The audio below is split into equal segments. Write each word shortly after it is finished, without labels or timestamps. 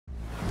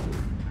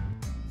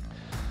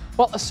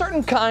Well, a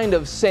certain kind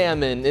of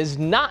salmon is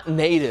not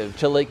native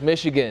to Lake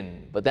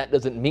Michigan, but that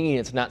doesn't mean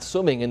it's not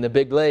swimming in the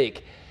big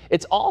lake.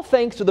 It's all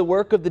thanks to the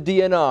work of the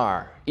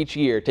DNR, each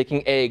year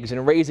taking eggs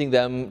and raising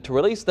them to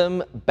release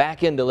them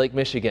back into Lake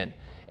Michigan.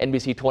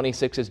 NBC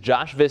 26's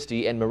Josh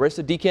Visti and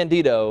Marissa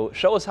DiCandido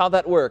show us how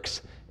that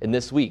works in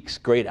this week's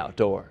Great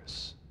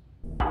Outdoors.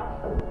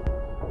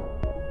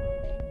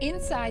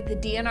 Inside the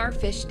DNR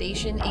fish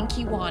station in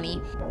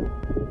Kewaunee,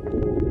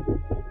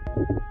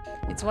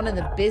 it's one of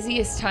the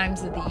busiest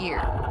times of the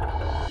year.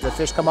 The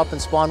fish come up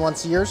and spawn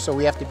once a year, so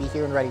we have to be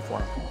here and ready for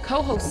them.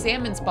 Coho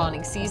salmon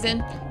spawning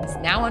season is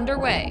now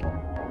underway.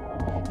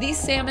 These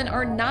salmon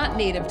are not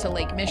native to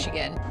Lake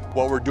Michigan.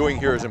 What we're doing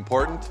here is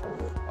important.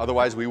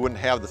 Otherwise, we wouldn't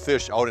have the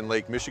fish out in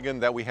Lake Michigan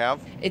that we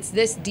have. It's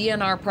this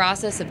DNR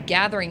process of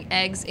gathering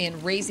eggs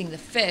and raising the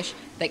fish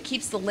that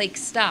keeps the lake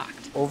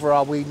stocked.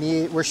 Overall,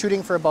 we're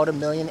shooting for about 1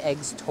 million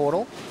eggs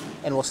total,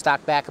 and we'll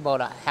stock back about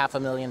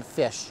 500,000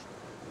 fish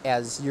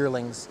as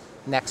yearlings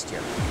next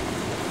year.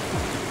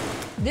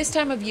 This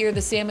time of year,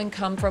 the salmon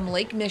come from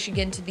Lake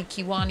Michigan to the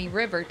Kewaunee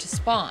River to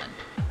spawn.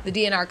 The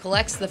DNR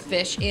collects the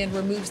fish and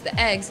removes the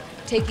eggs,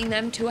 taking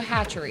them to a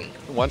hatchery.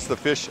 Once the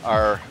fish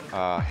are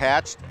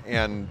hatched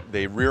and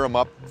they rear them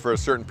up for a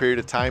certain period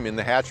of time in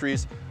the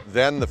hatcheries,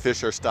 then the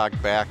fish are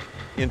stocked back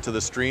into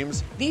the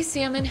streams. These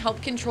salmon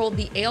help control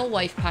the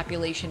alewife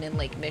population in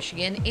Lake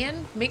Michigan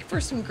and make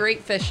for some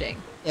great fishing.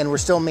 And we're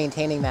still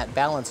maintaining that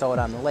balance out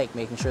on the lake,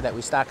 making sure that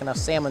we stock enough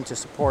salmon to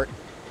support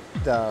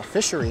the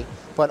fishery,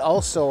 but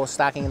also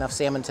stocking enough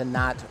salmon to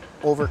not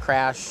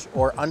overcrash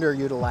or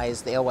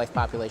underutilize the alewife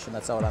population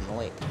that's out on the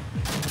lake.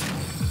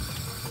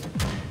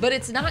 But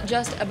it's not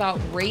just about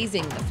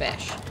raising the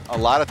fish. A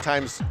lot of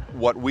times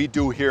what we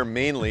do here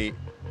mainly,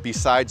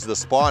 besides the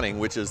spawning,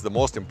 which is the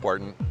most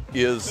important,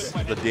 is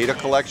the data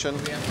collection.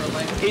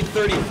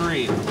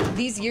 833.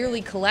 These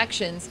yearly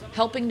collections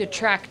helping to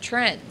track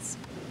trends.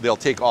 They'll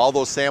take all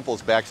those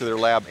samples back to their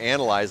lab,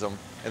 analyze them,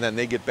 and then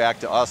they get back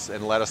to us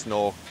and let us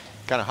know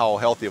kind of how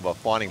healthy of a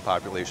spawning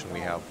population we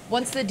have.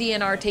 Once the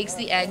DNR takes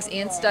the eggs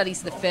and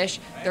studies the fish,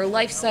 their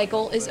life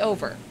cycle is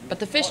over, but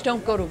the fish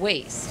don't go to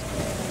waste.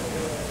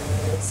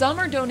 Some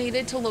are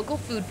donated to local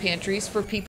food pantries for people